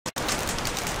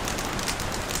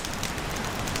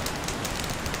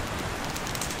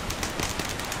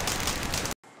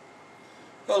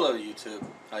Hello YouTube,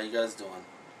 how you guys doing?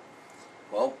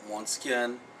 Well, once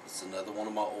again, it's another one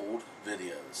of my old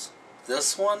videos.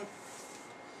 This one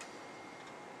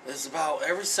is about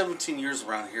every 17 years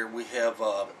around here we have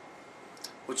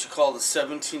what you call the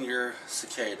 17-year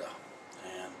cicada.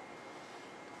 And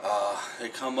they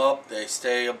come up, they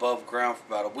stay above ground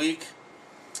for about a week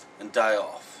and die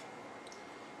off.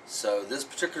 So this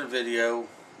particular video,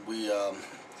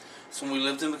 it's when we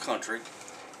lived in the country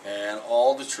and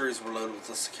all the trees were loaded with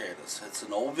the cicadas. It's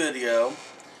an old video.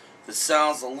 It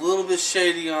sounds a little bit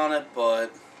shady on it,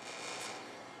 but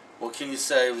what can you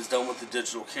say? It was done with the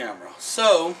digital camera.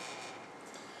 So,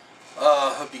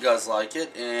 hope you guys like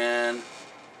it, and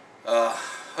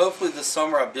hopefully this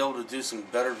summer I'll be able to do some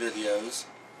better videos.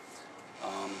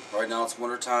 Right now it's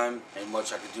winter time, ain't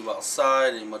much I can do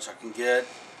outside, ain't much I can get,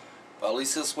 but at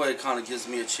least this way it kind of gives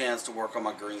me a chance to work on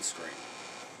my green screen.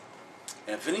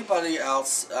 And if anybody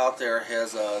else out there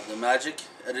has the MAGIX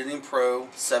Editing Pro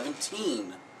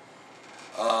 17,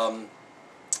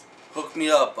 hook me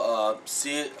up.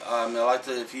 See it. I like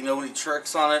to. If you know any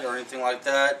tricks on it or anything like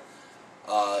that,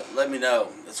 let me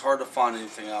know. It's hard to find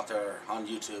anything out there on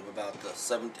YouTube about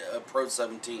the Pro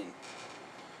 17.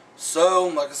 So,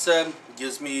 like I said, it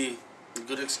gives me a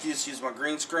good excuse to use my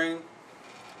green screen,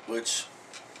 which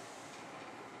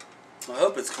I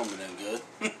hope it's coming in good.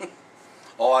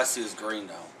 All I see is green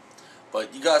now.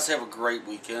 But you guys have a great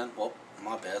weekend. Well,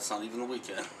 my bad, it's not even the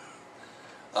weekend.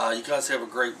 You guys have a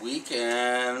great week,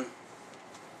 and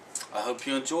I hope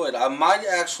you enjoyed. I might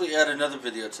actually add another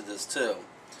video to this too,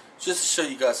 just to show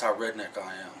you guys how redneck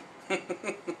I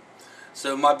am.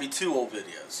 So it might be 2 old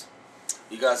videos.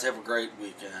 You guys have a great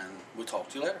week, and we'll talk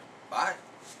to you later. Bye.